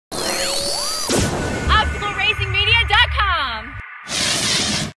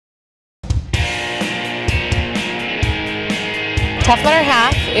Tough Mudder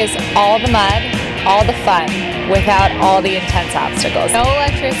half is all the mud, all the fun, without all the intense obstacles. No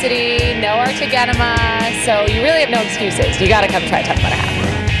electricity, no Arctic enema, so you really have no excuses. You gotta come try Tough Mudder half.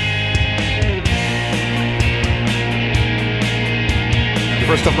 Your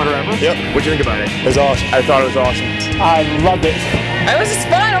first Tough Mudder ever? Yep. What'd you think about it? It was awesome. I thought it was awesome. I loved it. It was just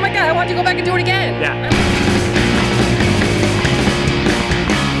fun. Oh my god, I want to go back and do it again. Yeah.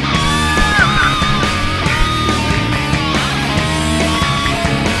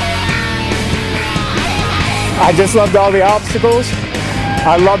 I just loved all the obstacles.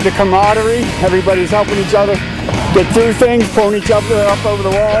 I loved the camaraderie. Everybody's helping each other get through things, pulling each other up over the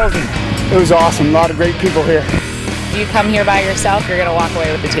walls. And it was awesome. A lot of great people here. If you come here by yourself, you're gonna walk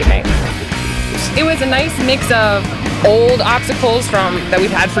away with a teammate. It was a nice mix of old obstacles that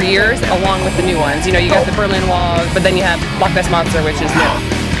we've had for years, along with the new ones. You know, you got the Berlin Wall, but then you have Loch Ness Monster, which is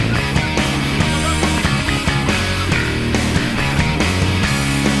new.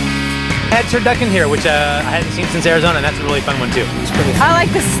 I had turducken here, which I hadn't seen since Arizona, and that's a really fun one too. It's pretty fun. I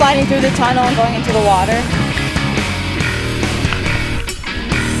like the sliding through the tunnel and going into the water.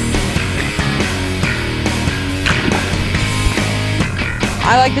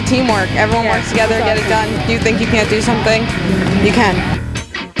 I like the teamwork. Everyone works together to get it done. You think you can't do something? You can.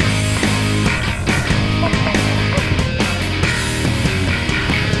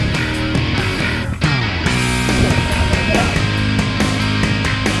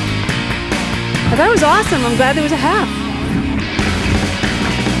 That was awesome. I'm glad there was a half.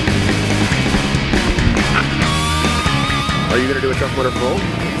 Are you gonna do a Tough Mudder full?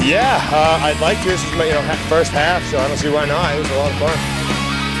 Yeah, I'd like to. This is my first half, so I don't see why not. It was a lot of fun.